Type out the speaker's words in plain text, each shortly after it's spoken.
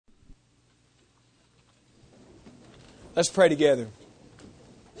Let's pray together.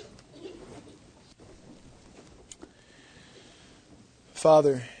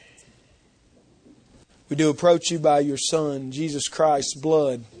 Father, we do approach You by Your Son, Jesus Christ's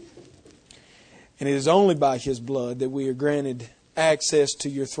blood. And it is only by His blood that we are granted access to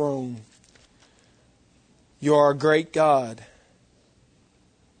Your throne. You are a great God,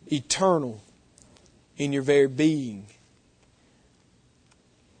 eternal in Your very being.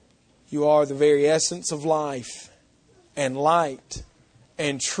 You are the very essence of life and light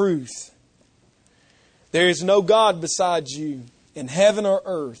and truth. There is no God besides You in heaven or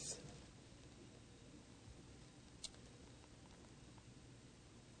earth.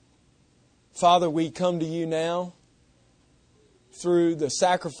 Father, we come to You now through the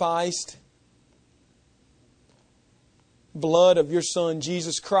sacrificed blood of Your Son,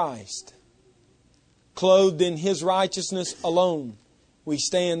 Jesus Christ. Clothed in His righteousness alone, we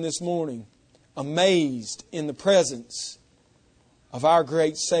stand this morning amazed in the presence of our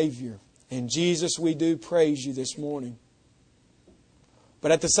great Savior. And Jesus, we do praise You this morning.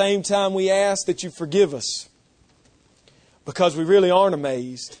 But at the same time, we ask that You forgive us because we really aren't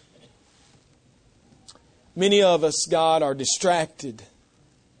amazed. Many of us, God, are distracted.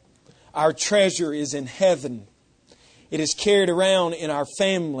 Our treasure is in heaven. It is carried around in our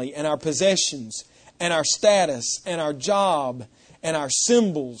family and our possessions and our status and our job and our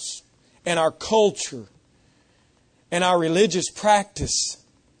symbols and our culture and our religious practice.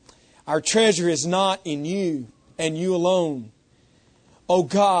 Our treasure is not in You and You alone. Oh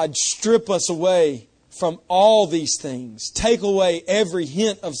God, strip us away from all these things. Take away every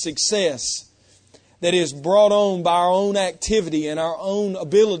hint of success that is brought on by our own activity and our own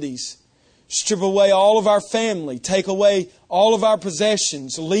abilities. Strip away all of our family. Take away all of our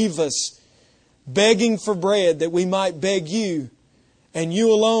possessions. Leave us begging for bread that we might beg You and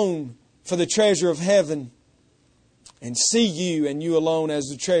You alone for the treasure of heaven, and see You and You alone as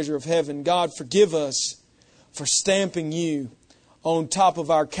the treasure of heaven. God, forgive us for stamping You on top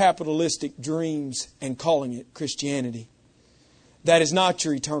of our capitalistic dreams and calling it Christianity. That is not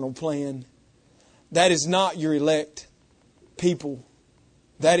Your eternal plan. That is not Your elect people.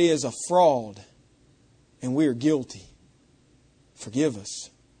 That is a fraud, and we are guilty. Forgive us.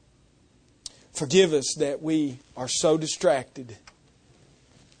 Forgive us that we are so distracted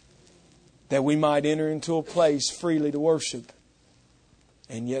that we might enter into a place freely to worship,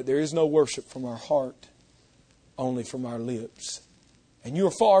 and yet there is no worship from our heart, only from our lips. And You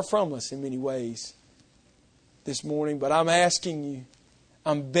are far from us in many ways this morning, but I'm asking You,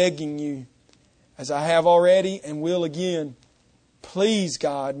 I'm begging You, as I have already and will again, please,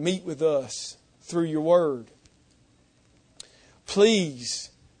 God, meet with us through Your Word. Please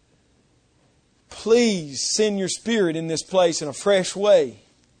send Your Spirit in this place in a fresh way.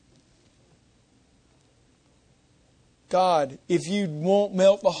 God, if You won't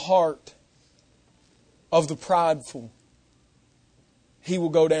melt the heart of the prideful, he will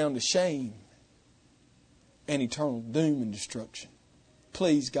go down to shame and eternal doom and destruction.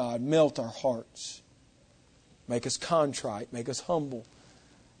 Please, God, melt our hearts. Make us contrite. Make us humble.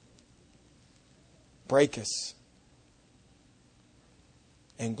 Break us.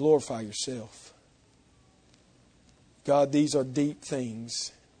 And glorify Yourself. God, these are deep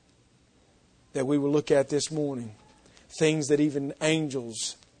things that we will look at this morning. Things that even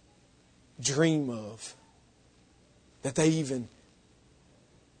angels dream of. That they even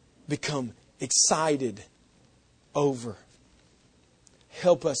become excited over.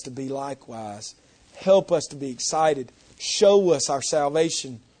 Help us to be likewise. Help us to be excited. Show us our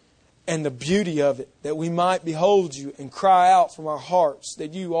salvation and the beauty of it, that we might behold You and cry out from our hearts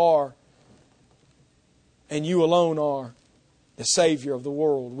that You are and You alone are the Savior of the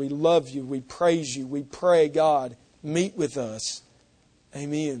world. We love You. We praise You. We pray, God, meet with us.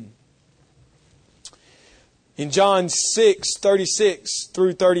 Amen. In John 6:36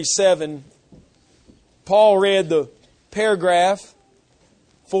 through 37, Paul read the paragraph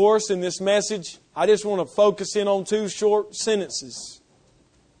for us in this message. I just want to focus in on 2 short sentences,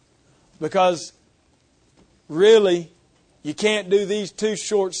 because really you can't do these 2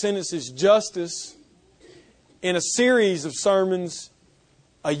 short sentences justice in a series of sermons,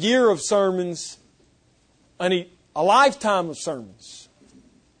 a year of sermons, a lifetime of sermons.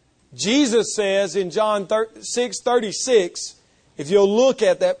 Jesus says in John 6:36, if you'll look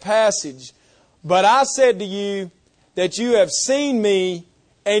at that passage, "But I said to you that you have seen Me,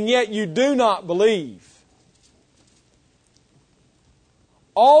 and yet you do not believe.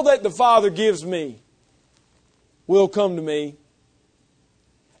 All that the Father gives Me will come to Me,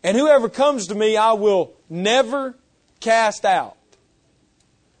 and whoever comes to Me I will never cast out.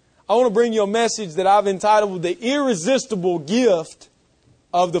 I want to bring you a message that I've entitled The Irresistible Gift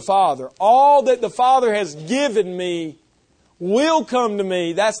of the Father. All that the Father has given me will come to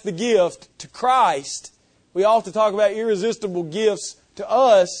me. That's the gift to Christ. We often talk about irresistible gifts to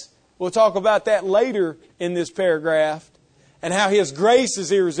us. We'll talk about that later in this paragraph and how His grace is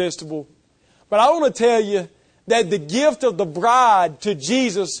irresistible. But I want to tell you that the gift of the bride to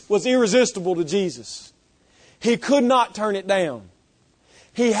Jesus was irresistible to Jesus. He could not turn it down.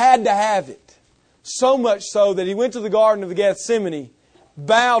 He had to have it. So much so that He went to the Garden of Gethsemane,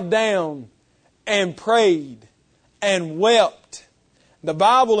 bowed down, and prayed, and wept. The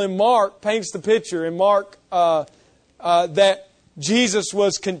Bible in Mark paints the picture in Mark that Jesus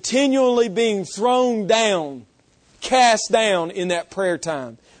was continually being thrown down, cast down in that prayer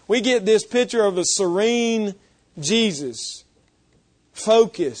time. We get this picture of a serene Jesus,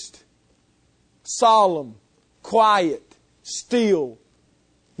 focused, solemn, quiet, still,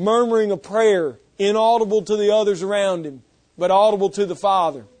 murmuring a prayer, inaudible to the others around Him, but audible to the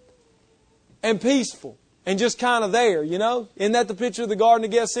Father. And peaceful. And just kind of there, you know. Isn't that the picture of the Garden of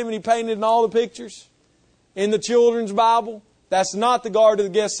Gethsemane painted in all the pictures? In the children's Bible? That's not the Garden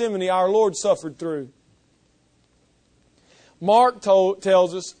of Gethsemane our Lord suffered through. Mark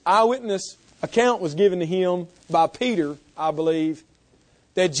tells us, eyewitness account was given to him by Peter, I believe,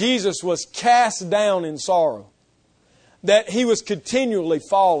 that Jesus was cast down in sorrow. That He was continually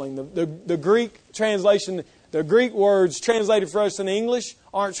falling. The Greek translation, the Greek words translated for us in English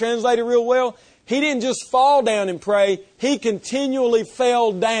aren't translated real well. He didn't just fall down and pray. He continually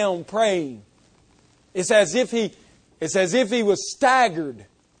fell down praying. It's as if He was staggered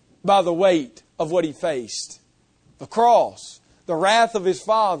by the weight of what He faced. The cross, the wrath of His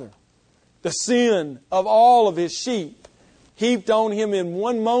Father, the sin of all of His sheep heaped on Him in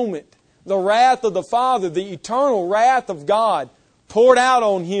one moment. The wrath of the Father, the eternal wrath of God, poured out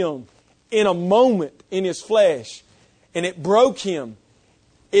on Him in a moment in His flesh. And it broke Him.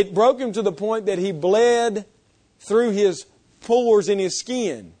 It broke Him to the point that He bled through His pores in His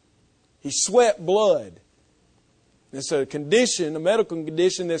skin. He sweat blood. It's a condition, a medical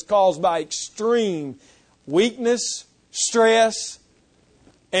condition that's caused by extreme weakness, stress,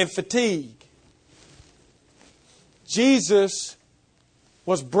 and fatigue. Jesus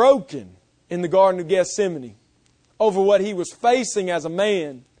was broken in the Garden of Gethsemane over what He was facing as a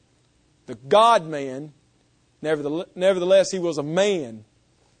man, the God-man. Nevertheless, He was a man.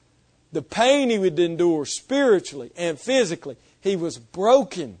 The pain He would endure spiritually and physically, He was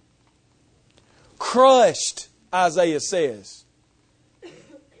broken, crushed, Isaiah says,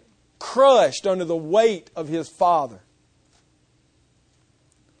 crushed under the weight of His Father,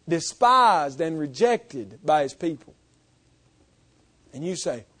 despised and rejected by His people. And you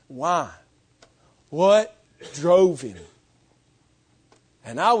say, why? What drove Him?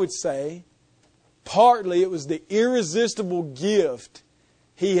 And I would say, partly it was the irresistible gift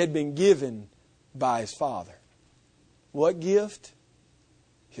He had been given by His Father. What gift?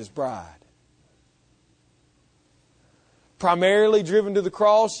 His bride. Primarily driven to the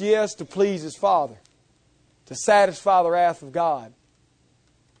cross, yes, to please His Father, to satisfy the wrath of God.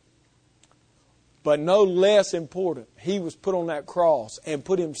 But no less important, He was put on that cross and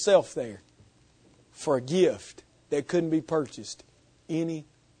put Himself there for a gift that couldn't be purchased any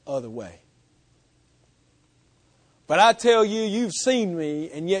other way. But I tell you, you've seen me,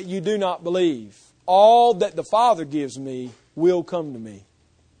 and yet you do not believe. All that the Father gives me will come to me.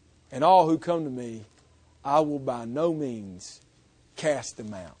 And all who come to me, I will by no means cast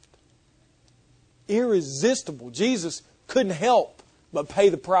them out. Irresistible. Jesus couldn't help but pay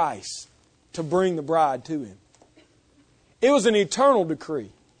the price to bring the bride to Him. It was an eternal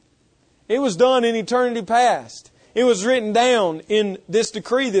decree. It was done in eternity past. It was written down in this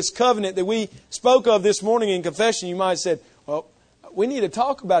decree, this covenant that we spoke of this morning in confession. You might have said, well, we need to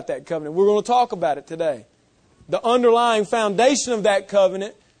talk about that covenant. We're going to talk about it today. The underlying foundation of that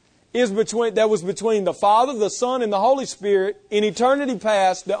covenant was between the Father, the Son, and the Holy Spirit in eternity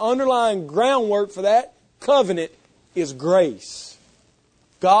past. The underlying groundwork for that covenant is grace.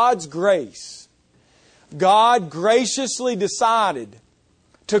 God's grace. God graciously decided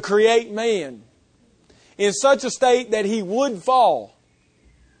to create man in such a state that he would fall.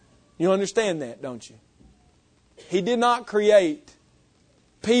 You understand that, don't you? He did not create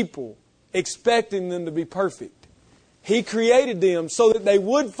people expecting them to be perfect. He created them so that they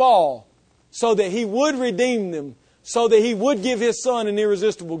would fall, so that He would redeem them, so that He would give His Son an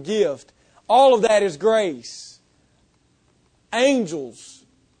irresistible gift. All of that is grace. Angels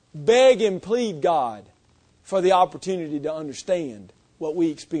beg and plead God for the opportunity to understand what we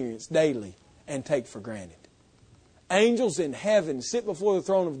experience daily and take for granted. Angels in heaven sit before the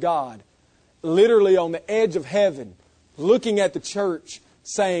throne of God, literally on the edge of heaven, looking at the church,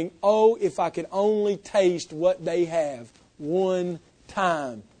 saying, oh, if I could only taste what they have one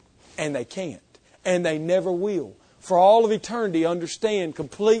time. And they can't. And they never will. For all of eternity, understand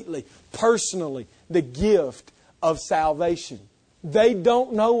completely, personally, the gift of salvation. They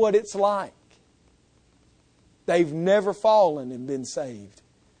don't know what it's like. They've never fallen and been saved.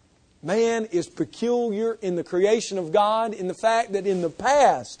 Man is peculiar in the creation of God in the fact that in the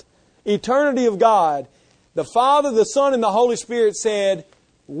past, eternity of God, the Father, the Son, and the Holy Spirit said,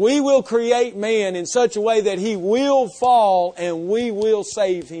 we will create man in such a way that he will fall and we will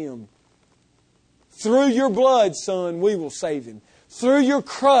save him. Through your blood, Son, we will save him. Through your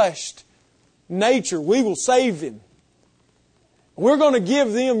crushed nature, we will save him. We're going to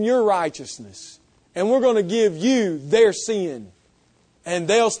give them your righteousness. And we're going to give you their sin. And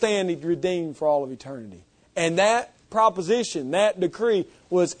they'll stand redeemed for all of eternity. And that proposition, that decree,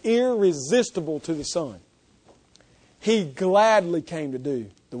 was irresistible to the Son. He gladly came to do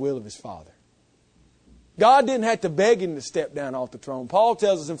the will of His Father. God didn't have to beg Him to step down off the throne. Paul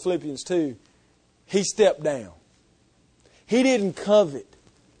tells us in Philippians 2, He stepped down. He didn't covet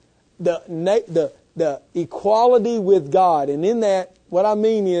the equality with God. And in that, what I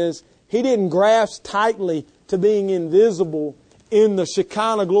mean is, He didn't grasp tightly to being invisible in the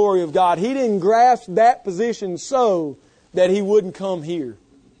Shekinah glory of God. He didn't grasp that position so that He wouldn't come here,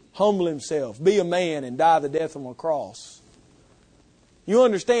 humble Himself, be a man, and die the death on a cross. You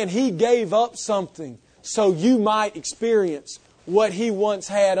understand, He gave up something so you might experience what He once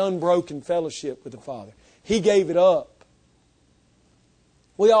had, unbroken fellowship with the Father. He gave it up.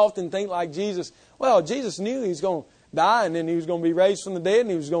 We often think like Jesus, well, Jesus knew He was going to die and then He was going to be raised from the dead and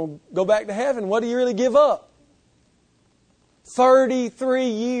He was going to go back to heaven. What did He really give up? 33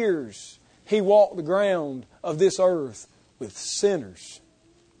 years He walked the ground of this earth with sinners.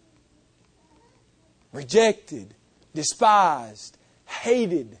 Rejected, despised,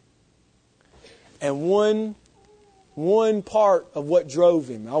 hated. And one part of what drove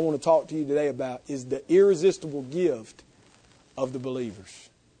Him, I want to talk to you today about, is the irresistible gift of the believers.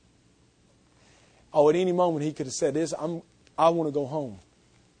 Oh, at any moment He could have said this, I want to go home.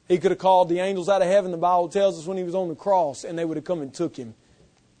 He could have called the angels out of heaven, the Bible tells us, when He was on the cross, and they would have come and took Him.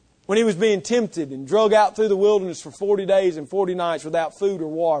 When He was being tempted and drug out through the wilderness for 40 days and 40 nights without food or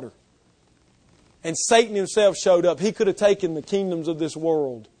water. And Satan himself showed up. He could have taken the kingdoms of this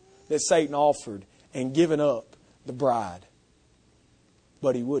world that Satan offered and given up the bride.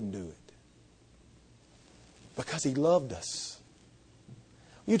 But He wouldn't do it. Because He loved us.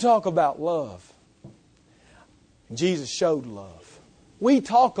 You talk about love. Jesus showed love. We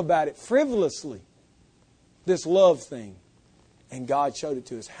talk about it frivolously, this love thing. And God showed it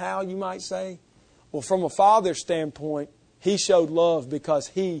to us. How, you might say? Well, from a father's standpoint, He showed love because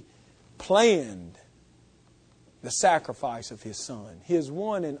He planned the sacrifice of His Son, His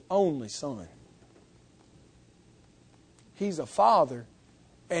one and only Son. He's a father,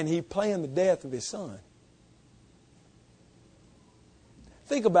 and He planned the death of His Son.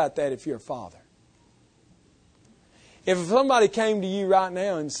 Think about that if you're a father. If somebody came to you right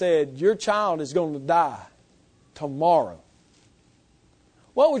now and said, your child is going to die tomorrow,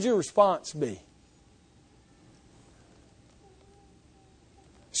 what would your response be?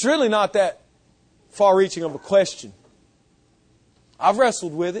 It's really not that far-reaching of a question. I've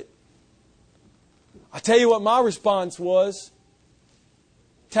wrestled with it. I tell you what my response was.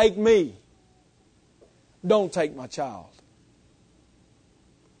 Take me. Don't take my child.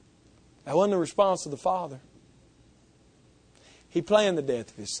 That wasn't the response of the Father. He planned the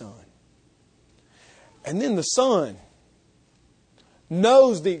death of His Son. And then the Son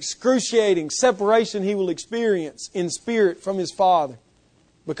knows the excruciating separation He will experience in spirit from His Father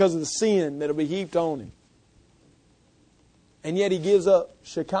because of the sin that will be heaped on Him. And yet He gives up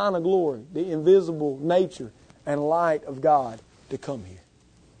Shekinah glory, the invisible nature and light of God, to come here.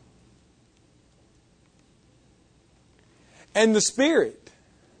 And the Spirit,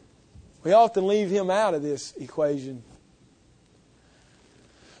 we often leave Him out of this equation.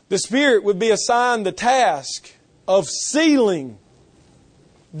 The Spirit would be assigned the task of sealing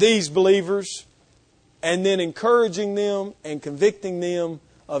these believers and then encouraging them and convicting them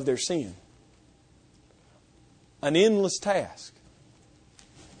of their sin. An endless task.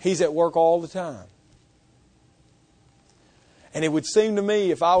 He's at work all the time. And it would seem to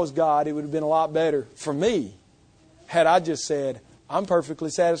me, if I was God, it would have been a lot better for me had I just said, I'm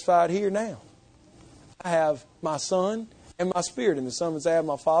perfectly satisfied here now. I have my Son and my Spirit. And the Son would say, I have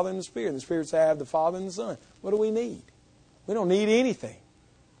my Father and the Spirit. And the Spirit would say, I have the Father and the Son. What do we need? We don't need anything.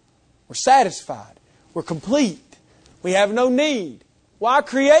 We're satisfied. We're complete. We have no need. Why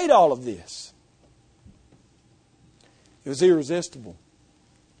create all of this? It was irresistible.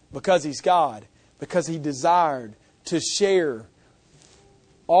 Because He's God. Because He desired to share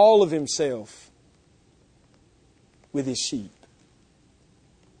all of Himself with His sheep.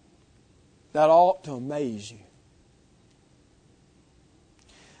 That ought to amaze you.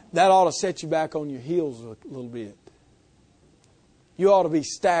 That ought to set you back on your heels a little bit. You ought to be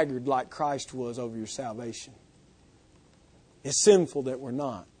staggered like Christ was over your salvation. It's sinful that we're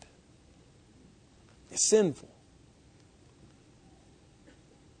not. It's sinful.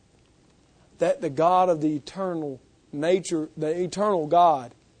 That the God of the eternal nature, the eternal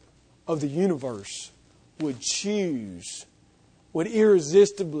God of the universe would choose, would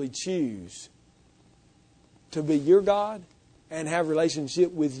irresistibly choose to be your God and have a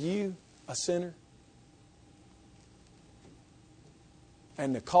relationship with you, a sinner.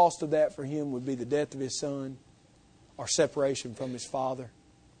 And the cost of that for Him would be the death of His Son or separation from His Father.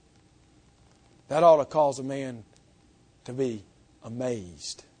 That ought to cause a man to be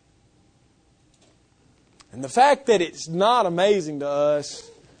amazed. And the fact that it's not amazing to us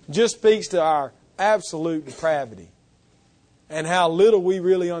just speaks to our absolute depravity and how little we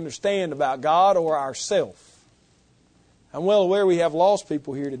really understand about God or ourselves. I'm well aware we have lost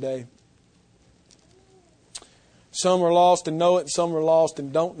people here today. Some are lost and know it, some are lost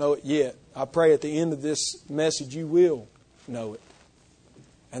and don't know it yet. I pray at the end of this message you will know it.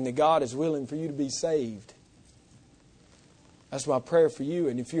 And that God is willing for you to be saved. That's my prayer for you.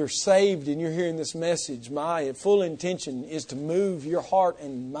 And if you're saved and you're hearing this message, my full intention is to move your heart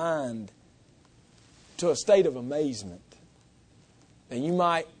and mind to a state of amazement. And you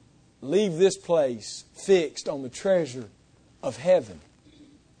might leave this place fixed on the treasure of heaven,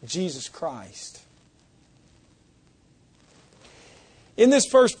 Jesus Christ. In this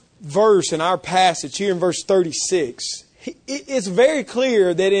first verse in our passage here in verse 36, it's very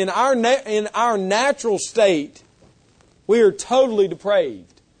clear that in our natural state, we are totally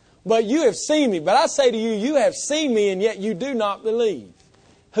depraved. But you have seen me. But I say to you, you have seen me, and yet you do not believe.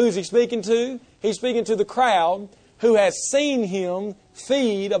 Who's He speaking to? He's speaking to the crowd who has seen Him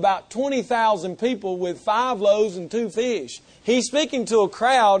feed about 20,000 people with 5 loaves and 2 fish. He's speaking to a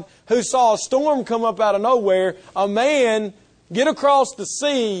crowd who saw a storm come up out of nowhere, a man get across the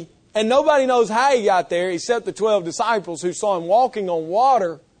sea, and nobody knows how he got there except the 12 disciples who saw Him walking on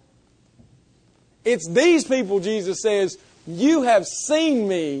water. It's these people, Jesus says, you have seen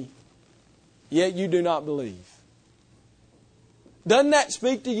me, yet you do not believe. Doesn't that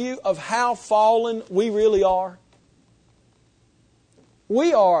speak to you of how fallen we really are?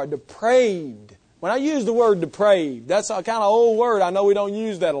 We are depraved. When I use the word depraved, that's a kind of old word. I know we don't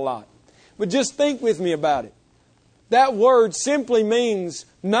use that a lot. But just think with me about it. That word simply means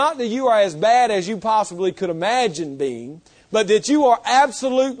not that you are as bad as you possibly could imagine being, but that you are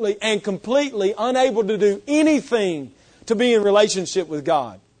absolutely and completely unable to do anything to be in relationship with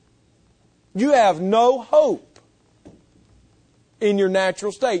God. You have no hope in your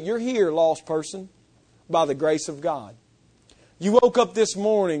natural state. You're here, lost person, by the grace of God. You woke up this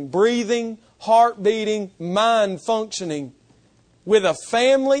morning breathing, heart beating, mind functioning, with a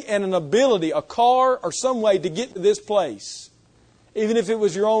family and an ability, a car or some way to get to this place. Even if it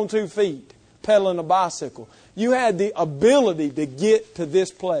was your own 2 feet, pedaling a bicycle. You had the ability to get to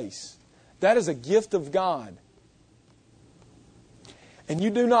this place. That is a gift of God. And you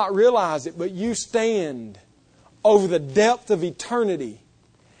do not realize it, but you stand over the depth of eternity.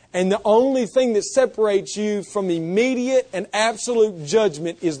 And the only thing that separates you from immediate and absolute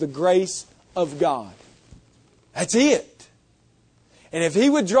judgment is the grace of God. That's it. And if He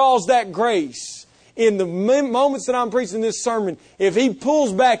withdraws that grace in the moments that I'm preaching this sermon, if He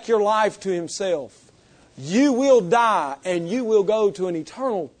pulls back your life to Himself, you will die and you will go to an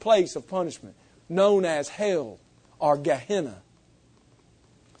eternal place of punishment known as hell or Gehenna.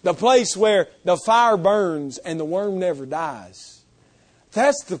 The place where the fire burns and the worm never dies.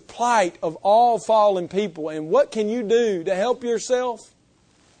 That's the plight of all fallen people. And what can you do to help yourself?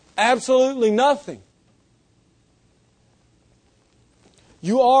 Absolutely nothing.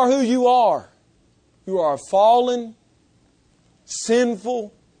 You are who you are. You are a fallen,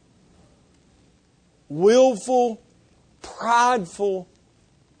 sinful, willful, prideful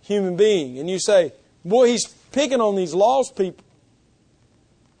human being. And you say, boy, he's picking on these lost people.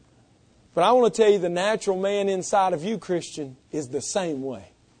 But I want to tell you, the natural man inside of you, Christian, is the same way.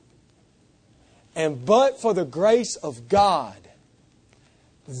 And but for the grace of God,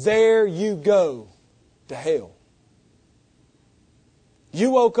 there you go to hell.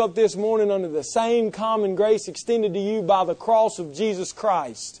 You woke up this morning under the same common grace extended to you by the cross of Jesus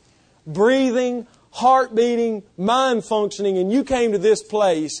Christ. Breathing, heart beating, mind functioning, and you came to this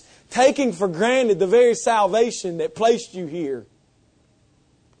place taking for granted the very salvation that placed you here.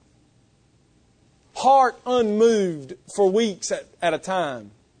 Heart unmoved for weeks at a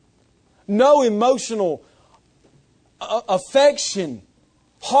time. No emotional affection,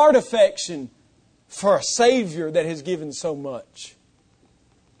 heart affection for a Savior that has given so much.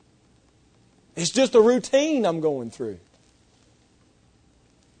 It's just a routine I'm going through.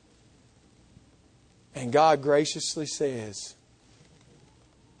 And God graciously says,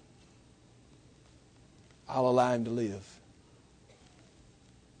 I'll allow him to live.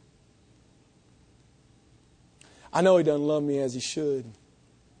 I know he doesn't love me as he should.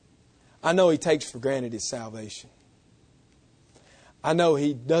 I know he takes for granted his salvation. I know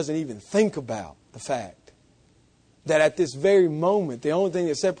he doesn't even think about the fact that at this very moment, the only thing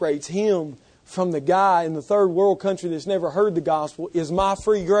that separates him from the guy in the third world country that's never heard the gospel is my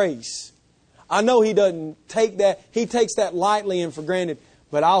free grace. I know he doesn't take that. He takes that lightly and for granted,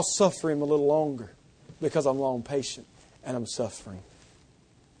 but I'll suffer him a little longer because I'm long patient and I'm suffering.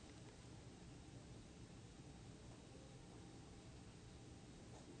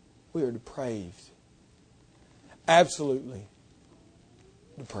 We are depraved. Absolutely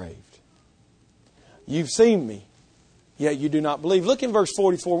depraved. You've seen me, yet you do not believe. Look in verse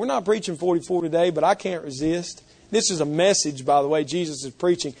 44. We're not preaching 44 today, but I can't resist. This is a message, by the way, Jesus is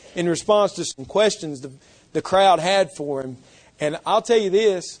preaching in response to some questions the crowd had for him. And I'll tell you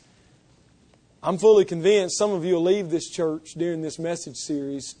this, I'm fully convinced some of you will leave this church during this message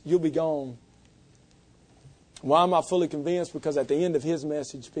series. You'll be gone. Why am I fully convinced? Because at the end of his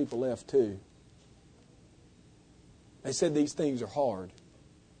message, people left too. They said these things are hard.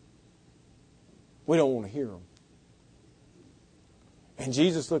 We don't want to hear them. And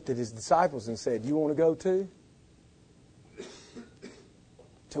Jesus looked at his disciples and said, you want to go too?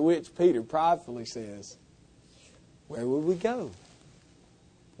 To which Peter pridefully says, where would we go?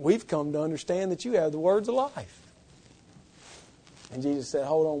 We've come to understand that you have the words of life. And Jesus said,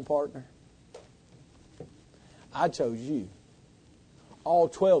 hold on, partner. I chose you. All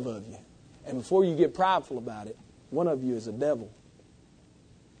 12 of you. And before you get prideful about it, one of you is a devil.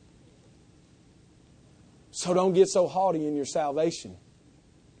 So don't get so haughty in your salvation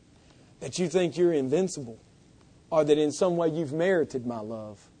that you think you're invincible or that in some way you've merited my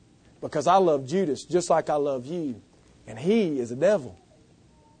love. Because I love Judas just like I love you. And he is a devil.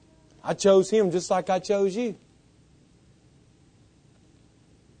 I chose him just like I chose you.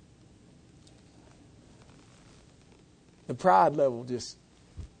 The pride level just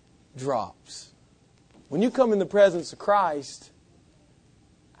drops. When you come in the presence of Christ,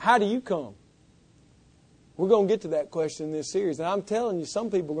 how do you come? We're going to get to that question in this series. And I'm telling you, some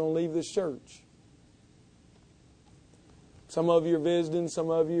people are going to leave this church. Some of you are visiting, some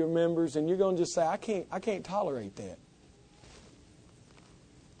of you are members, and you're going to just say, I can't tolerate that.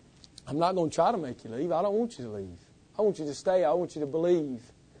 I'm not going to try to make you leave. I don't want you to leave. I want you to stay. I want you to believe.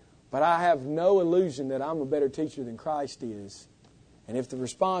 But I have no illusion that I'm a better teacher than Christ is. And if the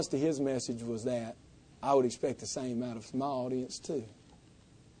response to his message was that, I would expect the same out of my audience too.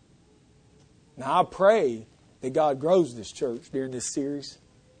 Now I pray that God grows this church during this series,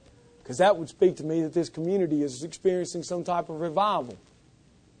 because that would speak to me that this community is experiencing some type of revival.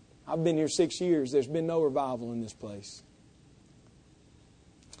 I've been here 6 years. There's been no revival in this place.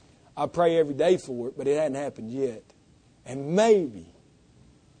 I pray every day for it, but it hadn't happened yet. And maybe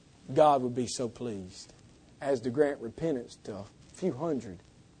God would be so pleased as to grant repentance to a few hundred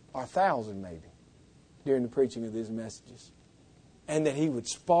or 1,000 maybe during the preaching of these messages. And that he would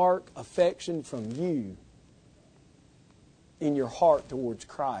spark affection from you in your heart towards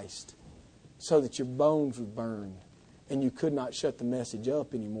Christ so that your bones would burn and you could not shut the message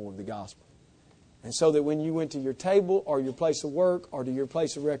up anymore of the gospel. And so that when you went to your table or your place of work or to your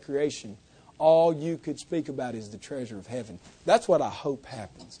place of recreation, all you could speak about is the treasure of heaven. That's what I hope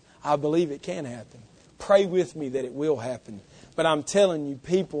happens. I believe it can happen. Pray with me that it will happen. But I'm telling you,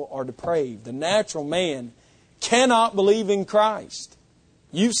 people are depraved. The natural man cannot believe in Christ.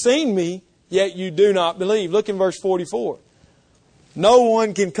 You've seen me, yet you do not believe. Look in verse 44. No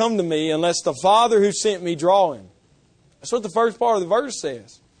one can come to me unless the Father who sent me draw him. That's what the first part of the verse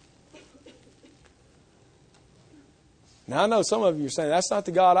says. Now I know some of you are saying, that's not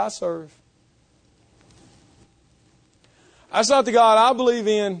the God I serve. That's not the God I believe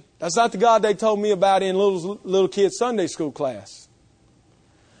in. That's not the God they told me about in little kids' Sunday school class.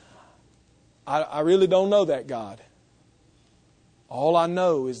 I really don't know that God. All I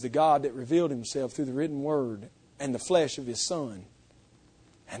know is the God that revealed himself through the written word and the flesh of his Son.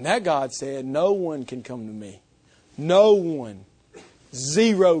 And that God said, no one can come to me. No one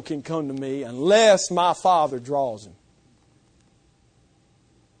Zero can come to me unless my Father draws him.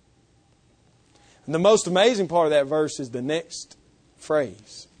 And the most amazing part of that verse is the next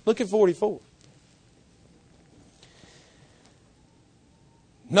phrase. Look at 44.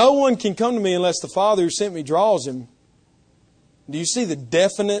 No one can come to me unless the Father who sent me draws him. Do you see the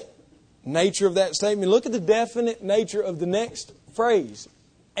definite nature of that statement? Look at the definite nature of the next phrase.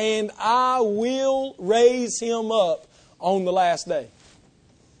 And I will raise him up on the last day.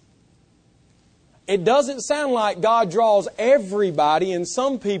 It doesn't sound like God draws everybody and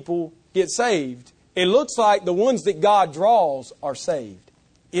some people get saved. It looks like the ones that God draws are saved.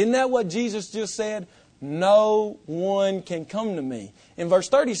 Isn't that what Jesus just said? No one can come to me. In verse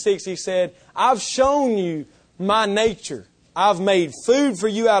 36 He said, I've shown you my nature. I've made food for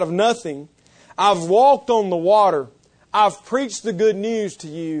you out of nothing. I've walked on the water. I've preached the good news to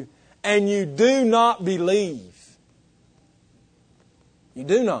you, and you do not believe. You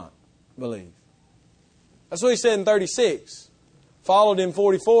do not believe. That's what He said in 36. Followed in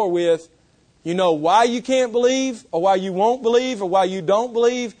 44 with, you know why you can't believe, or why you won't believe, or why you don't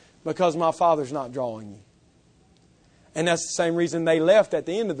believe? Because my Father's not drawing you. And that's the same reason they left at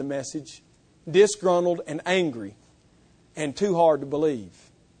the end of the message, disgruntled and angry, and too hard to believe.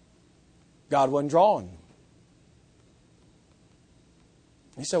 God wasn't drawing them.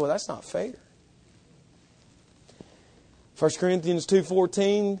 You say, well, that's not fair. 1 Corinthians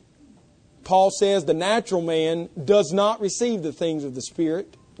 2:14, Paul says the natural man does not receive the things of the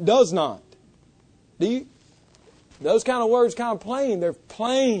Spirit. Does not. Those kind of words kind of plain. They're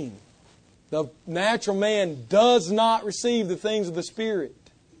plain. The natural man does not receive the things of the Spirit.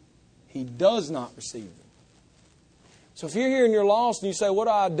 He does not receive them. So if you're here and you're lost and you say, what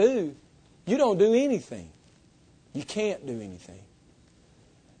do I do? You don't do anything. You can't do anything.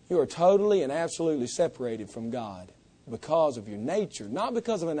 You are totally and absolutely separated from God because of your nature. Not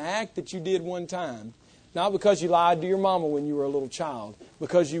because of an act that you did one time. Not because you lied to your mama when you were a little child.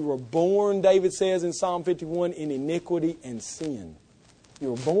 Because you were born, David says in Psalm 51, in iniquity and sin.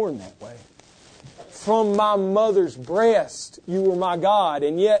 You were born that way. From my mother's breast, you were my God.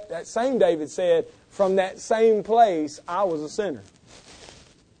 And yet, that same David said, from that same place, I was a sinner.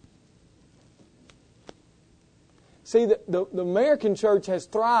 See, the American church has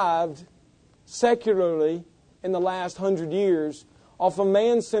thrived secularly in the last 100 years off a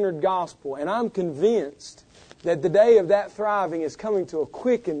man-centered gospel. And I'm convinced that the day of that thriving is coming to a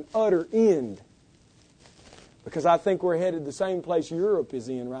quick and utter end. Because I think we're headed the same place Europe is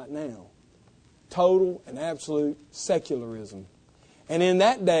in right now. Total and absolute secularism. And in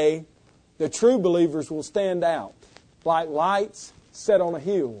that day, the true believers will stand out like lights set on a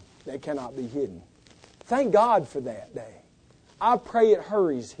hill that cannot be hidden. Thank God for that day. I pray it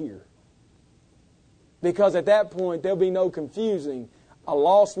hurries here. Because at that point, there'll be no confusing a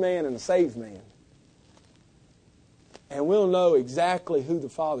lost man and a saved man. And we'll know exactly who the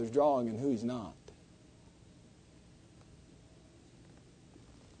Father's drawing and who He's not.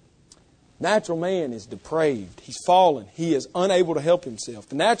 Natural man is depraved. He's fallen. He is unable to help himself.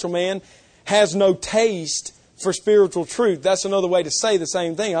 The natural man has no taste for spiritual truth. That's another way to say the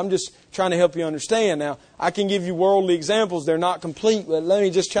same thing. I'm just trying to help you understand. Now, I can give you worldly examples. They're not complete, but let me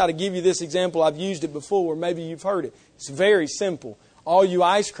just try to give you this example. I've used it before, or maybe you've heard it. It's very simple. All you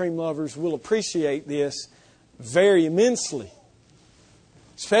ice cream lovers will appreciate this very immensely,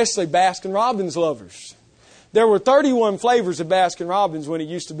 especially Baskin-Robbins lovers. There were 31 flavors of Baskin-Robbins when it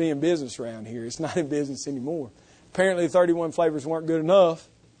used to be in business around here. It's not in business anymore. Apparently 31 flavors weren't good enough.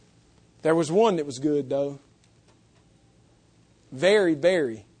 There was one that was good, though. Very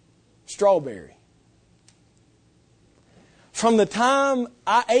berry, strawberry. From the time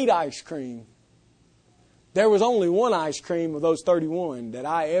I ate ice cream, there was only one ice cream of those 31 that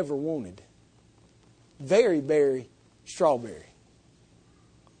I ever wanted. Very berry, strawberry.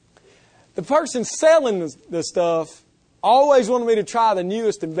 The person selling the stuff always wanted me to try the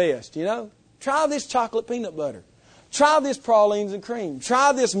newest and best, you know. Try this chocolate peanut butter. Try this pralines and cream.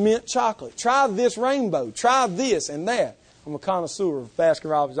 Try this mint chocolate. Try this rainbow. Try this and that. I'm a connoisseur of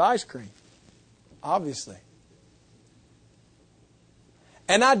Baskin-Robbins ice cream, obviously.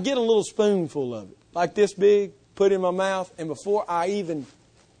 And I'd get a little spoonful of it, like this big, put in my mouth, and before I even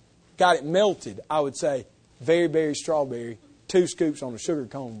got it melted, I would say, very berry, strawberry, 2 scoops on a sugar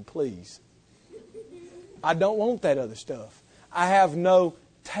cone, please. I don't want that other stuff. I have no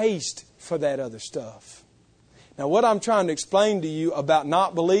taste for that other stuff. Now, what I'm trying to explain to you about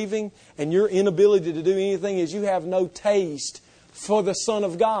not believing and your inability to do anything is you have no taste for the Son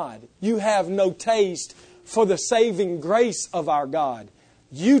of God. You have no taste for the saving grace of our God.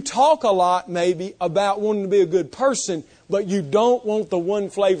 You talk a lot maybe about wanting to be a good person, but you don't want the one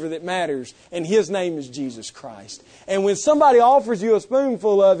flavor that matters, and His name is Jesus Christ. And when somebody offers you a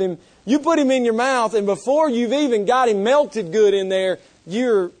spoonful of Him, you put Him in your mouth, and before you've even got Him melted good in there,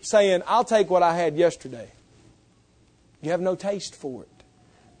 you're saying, I'll take what I had yesterday. You have no taste for it.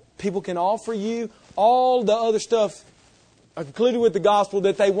 People can offer you all the other stuff included with the gospel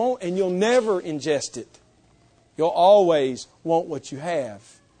that they want, and you'll never ingest it. You'll always want what you have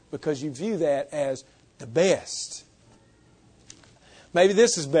because you view that as the best. Maybe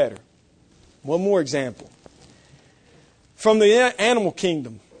this is better. One more example. From the animal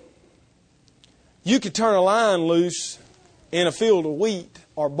kingdom, you could turn a lion loose in a field of wheat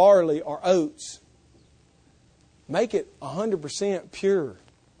or barley or oats. Make it 100% pure,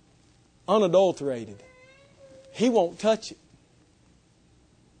 unadulterated. He won't touch it.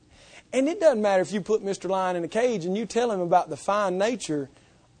 And it doesn't matter if you put Mr. Lion in a cage and you tell him about the fine nature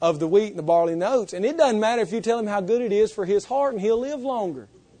of the wheat and the barley and the oats. And it doesn't matter if you tell him how good it is for his heart and he'll live longer.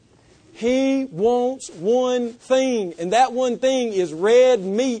 He wants one thing, and that one thing is red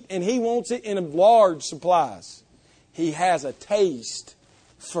meat, and he wants it in large supplies. He has a taste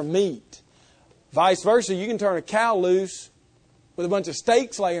for meat. Vice versa, you can turn a cow loose with a bunch of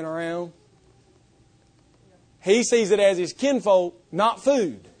steaks laying around. He sees it as his kinfolk, not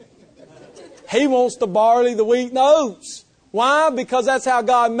food. He wants the barley, the wheat, and the oats. Why? Because that's how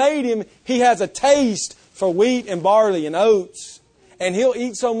God made him. He has a taste for wheat and barley and oats. And he'll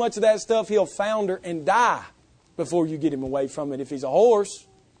eat so much of that stuff, he'll founder and die before you get him away from it. If he's a horse,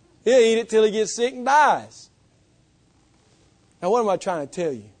 he'll eat it till he gets sick and dies. Now, what am I trying to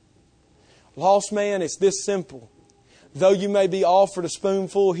tell you? Lost man, it's this simple. Though you may be offered a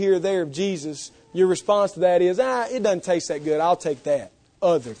spoonful here or there of Jesus, your response to that is, it doesn't taste that good. I'll take that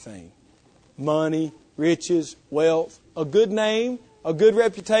other thing. Money, riches, wealth, a good name, a good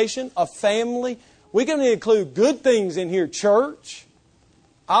reputation, a family. We can include good things in here. Church,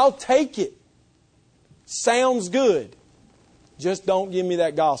 I'll take it. Sounds good. Just don't give me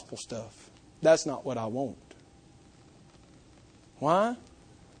that gospel stuff. That's not what I want. Why?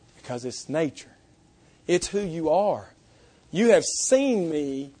 Because it's nature. It's who you are. You have seen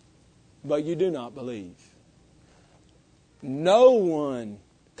me, but you do not believe. No one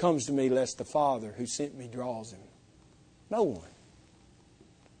comes to me lest the Father who sent me draws him. No one.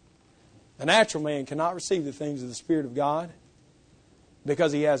 The natural man cannot receive the things of the Spirit of God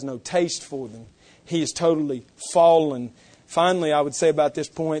because he has no taste for them. He is totally fallen. Finally, I would say about this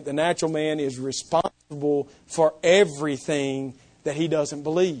point, the natural man is responsible for everything that he doesn't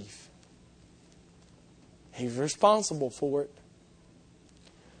believe. He's responsible for it,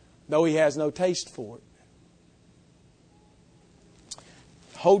 though he has no taste for it.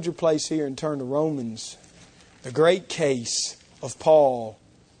 Hold your place here and turn to Romans, the great case of Paul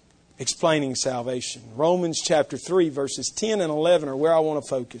explaining salvation. Romans chapter 3, verses 10 and 11 are where I want to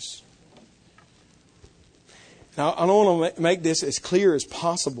focus. Now, I want to make this as clear as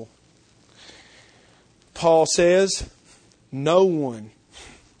possible. Paul says, no one,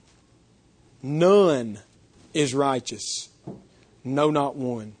 none is righteous. No, not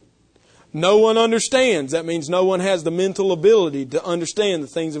one. No one understands. That means no one has the mental ability to understand the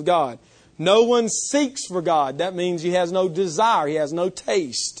things of God. No one seeks for God. That means he has no desire. He has no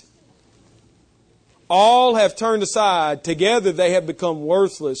taste. All have turned aside. Together they have become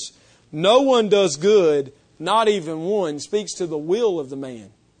worthless. No one does good, not even one. Speaks to the will of the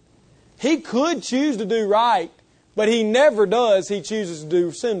man. He could choose to do right, but he never does. He chooses to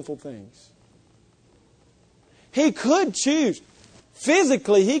do sinful things. He could choose.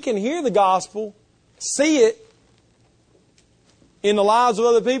 Physically, he can hear the gospel, see it in the lives of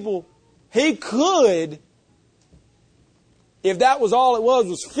other people. He could, if that was all it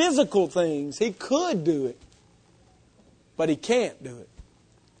was physical things, he could do it. But he can't do it.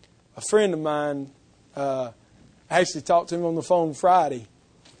 A friend of mine, I actually talked to him on the phone Friday.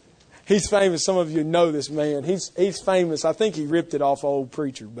 He's famous. Some of you know this man. He's famous. I think he ripped it off an old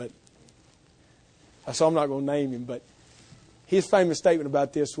preacher, but so I'm not going to name him. But his famous statement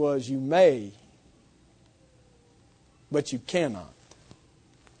about this was, you may, but you cannot.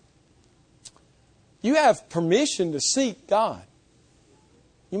 You have permission to seek God.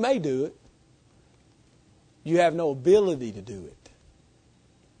 You may do it. You have no ability to do it.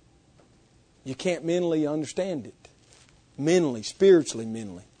 You can't mentally understand it. Mentally, spiritually,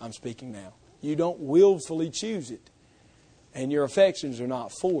 mentally, I'm speaking now. You don't willfully choose it. And your affections are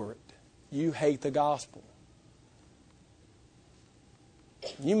not for it. You hate the gospel.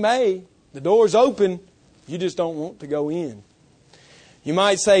 You may. The door's open. You just don't want to go in. You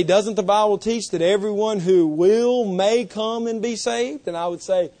might say, doesn't the Bible teach that everyone who will may come and be saved? And I would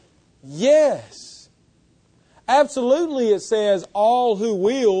say, yes. Absolutely it says all who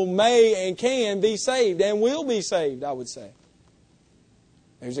will, may, and can be saved and will be saved, I would say.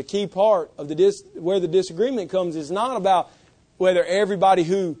 There's a key part of where the disagreement comes. It's not about whether everybody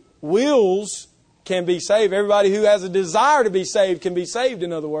who wills can be saved. Everybody who has a desire to be saved can be saved,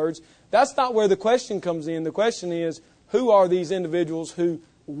 in other words. That's not where the question comes in. The question is, who are these individuals who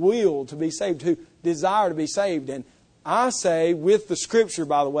will to be saved, who desire to be saved? And I say, with the Scripture,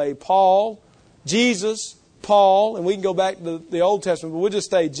 by the way, Paul, Jesus, Paul, and we can go back to the Old Testament, but we'll just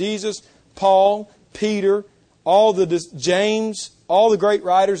say Jesus, Paul, Peter, James, all the great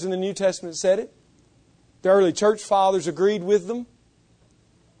writers in the New Testament said it. The early church fathers agreed with them.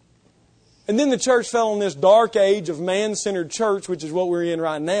 And then the church fell in this dark age of man-centered church, which is what we're in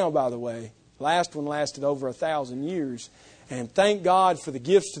right now, by the way. Last one lasted over 1,000 years. And thank God for the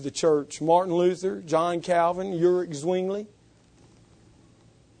gifts to the church. Martin Luther, John Calvin, Ulrich Zwingli,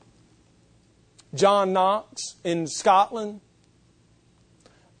 John Knox in Scotland,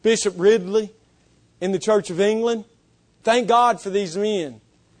 Bishop Ridley in the Church of England. Thank God for these men.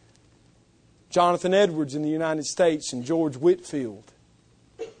 Jonathan Edwards in the United States and George Whitefield.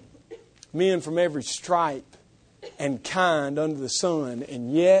 Men from every stripe and kind under the sun,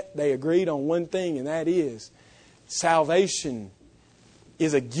 and yet they agreed on one thing, and that is salvation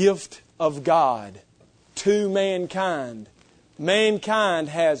is a gift of God to mankind. Mankind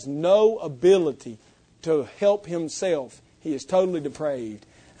has no ability to help himself. He is totally depraved.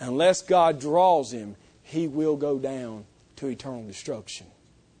 Unless God draws him, he will go down to eternal destruction.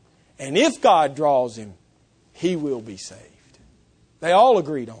 And if God draws him, he will be saved. They all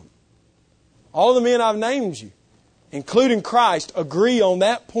agreed on it. All the men I've named you, including Christ, agree on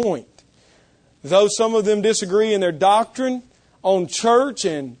that point. Though some of them disagree in their doctrine on church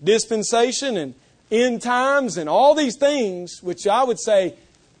and dispensation and end times and all these things, which I would say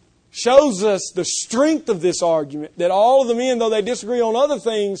shows us the strength of this argument, that all of the men, though they disagree on other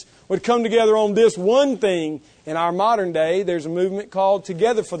things, would come together on this one thing. In our modern day, there's a movement called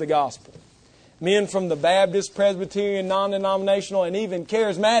Together for the Gospel. Men from the Baptist, Presbyterian, non-denominational, and even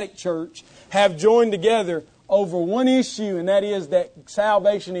charismatic church have joined together over one issue, and that is that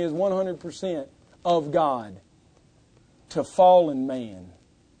salvation is 100% of God to fallen man,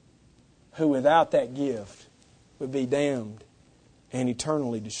 who without that gift would be damned and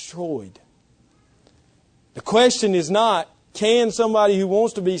eternally destroyed. The question is not, can somebody who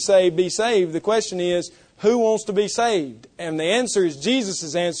wants to be saved be saved? The question is, who wants to be saved? And the answer is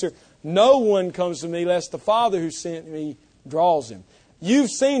Jesus' answer. No one comes to me lest the Father who sent me draws him.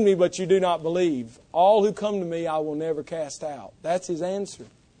 You've seen me, but you do not believe. All who come to me, I will never cast out. That's His answer.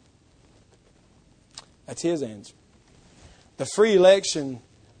 That's His answer. The free election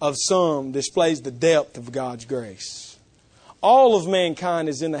of some displays the depth of God's grace. All of mankind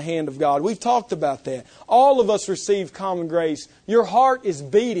is in the hand of God. We've talked about that. All of us receive common grace. Your heart is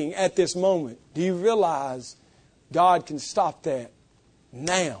beating at this moment. Do you realize God can stop that?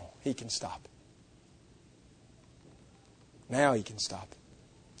 Now He can stop it. Now He can stop it.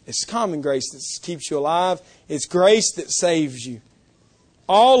 It's common grace that keeps you alive. It's grace that saves you.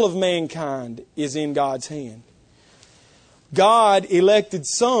 All of mankind is in God's hand. God elected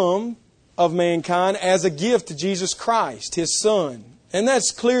some of mankind as a gift to Jesus Christ, His Son. And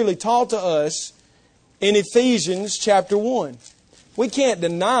that's clearly taught to us in Ephesians chapter 1. We can't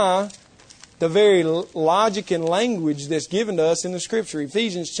deny the very logic and language that's given to us in the Scripture.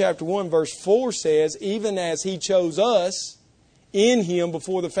 Ephesians chapter 1 verse 4 says, even as He chose us in Him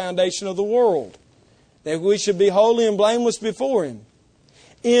before the foundation of the world, that we should be holy and blameless before Him.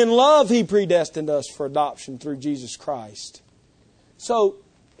 In love He predestined us for adoption through Jesus Christ. So,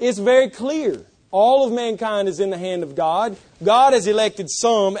 it's very clear. All of mankind is in the hand of God. God has elected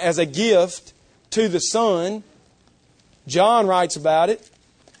some as a gift to the Son. John writes about it.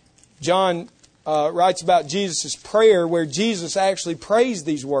 John writes about Jesus' prayer where Jesus actually prays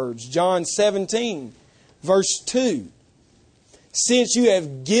these words. John 17, verse 2. Since you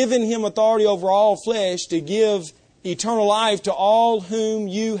have given Him authority over all flesh to give eternal life to all whom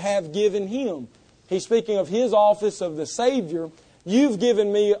you have given Him. He's speaking of His office of the Savior. You've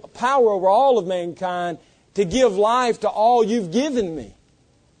given me power over all of mankind to give life to all you've given me.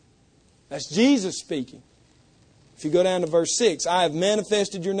 That's Jesus speaking. If you go down to verse 6, I have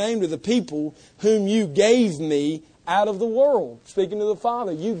manifested your name to the people whom you gave me out of the world. Speaking to the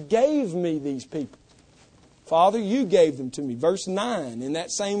Father, you gave me these people. Father, you gave them to me. Verse 9, in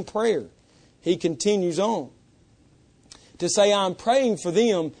that same prayer, He continues on to say, I'm praying for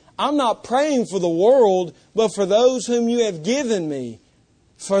them. I'm not praying for the world, but for those whom you have given me,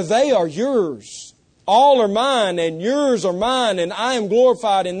 For they are yours. All are mine, and yours are mine, and I am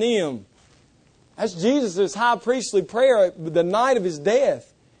glorified in them. That's Jesus' high priestly prayer the night of His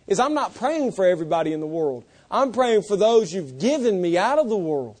death. Is I'm not praying for everybody in the world. I'm praying for those you've given me out of the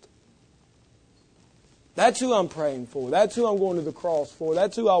world. That's who I'm praying for. That's who I'm going to the cross for.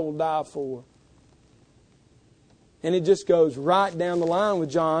 That's who I will die for. And it just goes right down the line with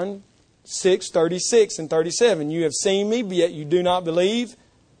John 6:36 and 37. You have seen me, but yet you do not believe.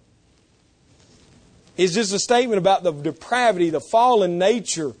 It's just a statement about the depravity, the fallen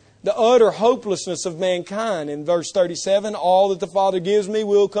nature, the utter hopelessness of mankind. In verse 37, all that the Father gives me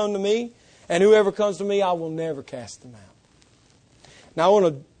will come to me, and whoever comes to me, I will never cast them out. Now I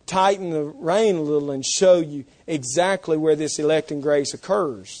want to tighten the rein a little and show you exactly where this electing grace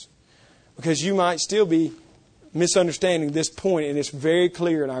occurs. Because you might still be misunderstanding this point, and it's very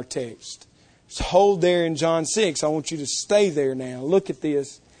clear in our text. So hold there in John 6. I want you to stay there now. Look at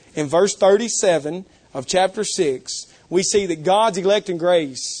this. In verse 37 of chapter 6, we see that God's electing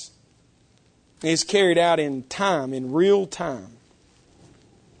grace is carried out in time, in real time.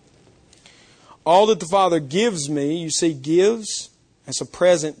 All that the Father gives me, you see, gives, that's a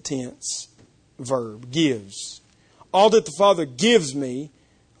present tense verb, gives. All that the Father gives me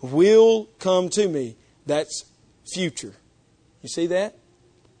will come to me. That's future. You see that?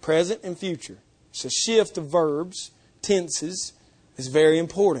 Present and future. It's a shift of verbs, tenses. It's very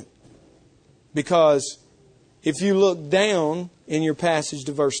important. Because if you look down in your passage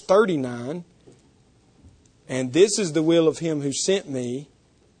to verse 39, and this is the will of Him who sent me,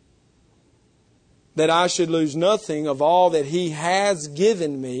 that I should lose nothing of all that He has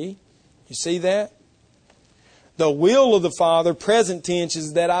given me. You see that? The will of the Father, present tense,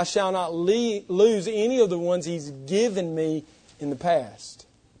 is that I shall not lose any of the ones He's given me in the past.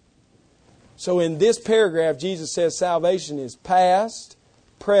 So in this paragraph, Jesus says salvation is past,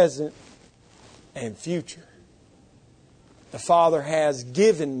 present, and future. The Father has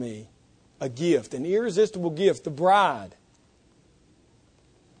given me a gift, an irresistible gift, the bride.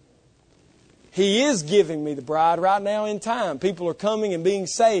 He is giving me the bride right now in time. People are coming and being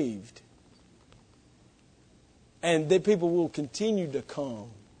saved. And the people will continue to come.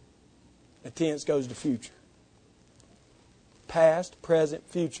 The tense goes to future. Past, present,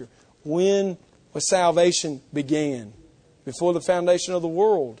 future. When was salvation began? Before the foundation of the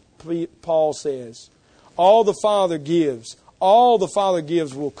world, Paul says. All the Father gives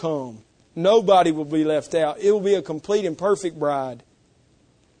will come. Nobody will be left out. It will be a complete and perfect bride.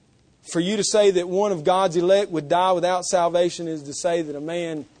 For you to say that one of God's elect would die without salvation is to say that a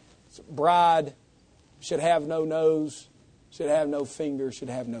man's bride should have no nose, should have no finger, should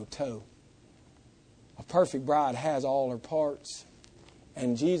have no toe. A perfect bride has all her parts.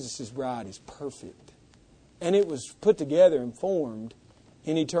 And Jesus' bride is perfect. And it was put together and formed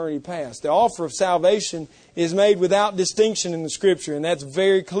in eternity past. The offer of salvation is made without distinction in the Scripture, and that's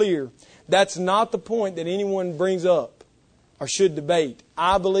very clear. That's not the point that anyone brings up or should debate.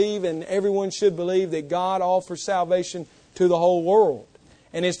 I believe, and everyone should believe, that God offers salvation to the whole world.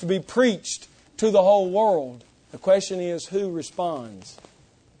 And it's to be preached to the whole world. The question is, who responds?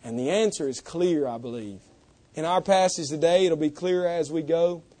 And the answer is clear, I believe. In our passage today, it'll be clear as we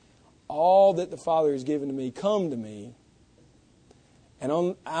go. All that the Father has given to me, come to me,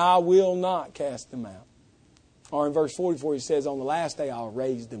 and I will not cast them out. Or in verse 44, He says, on the last day I'll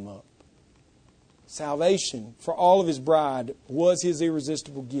raise them up. Salvation for all of His bride was His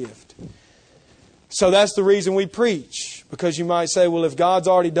irresistible gift. So that's the reason we preach. Because you might say, well, if God's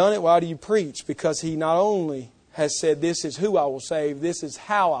already done it, why do you preach? Because He not only has said, this is who I will save, this is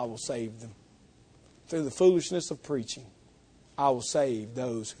how I will save them. Through the foolishness of preaching, I will save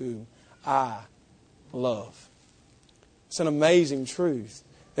those whom I love. It's an amazing truth.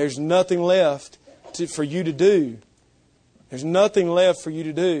 There's nothing left for you to do. There's nothing left for you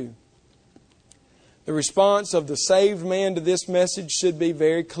to do. The response of the saved man to this message should be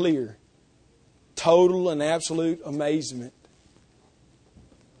very clear. Total and absolute amazement.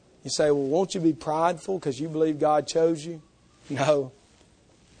 You say, well, won't you be prideful because you believe God chose you? No.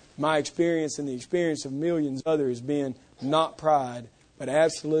 My experience and the experience of millions others has been not pride, but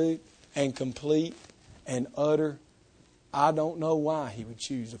absolute and complete and utter. I don't know why He would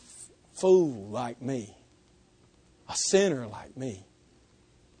choose a fool like me, a sinner like me,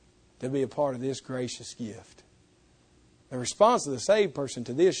 to be a part of this gracious gift. The response of the saved person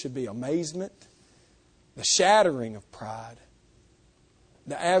to this should be amazement, the shattering of pride,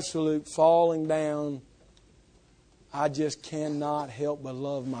 the absolute falling down. I just cannot help but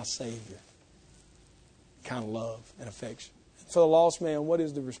love my Savior. Kind of love and affection. For the lost man, what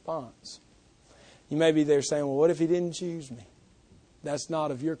is the response? You may be there saying, well, what if He didn't choose me? That's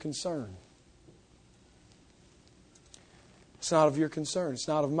not of your concern. It's not of your concern. It's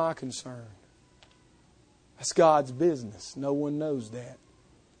not of my concern. That's God's business. No one knows that.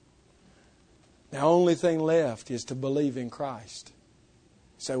 The only thing left is to believe in Christ.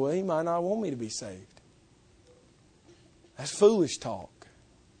 You say, well, He might not want me to be saved. That's foolish talk.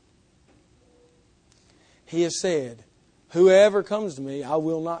 He has said, whoever comes to me, I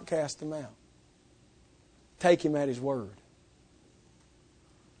will not cast them out. Take Him at His word.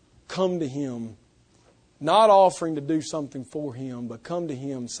 Come to Him, not offering to do something for Him, but come to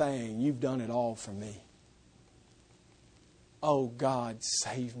Him saying, you've done it all for me. Oh, God,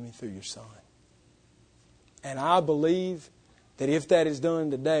 save me through your Son. And I believe that if that is done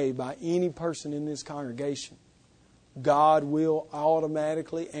today by any person in this congregation, God will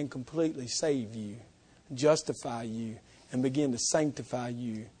automatically and completely save you, justify you, and begin to sanctify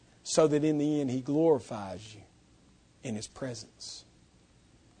you so that in the end He glorifies you in His presence.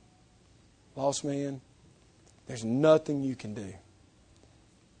 Lost man, there's nothing you can do.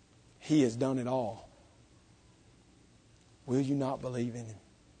 He has done it all. Will you not believe in Him?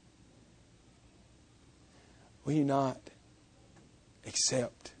 Will you not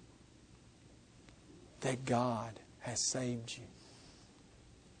accept that God has saved you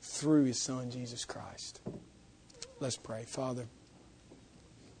through His Son, Jesus Christ? Let's pray. Father,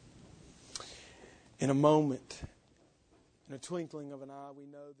 in a moment, in a twinkling of an eye, we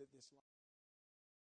know that this life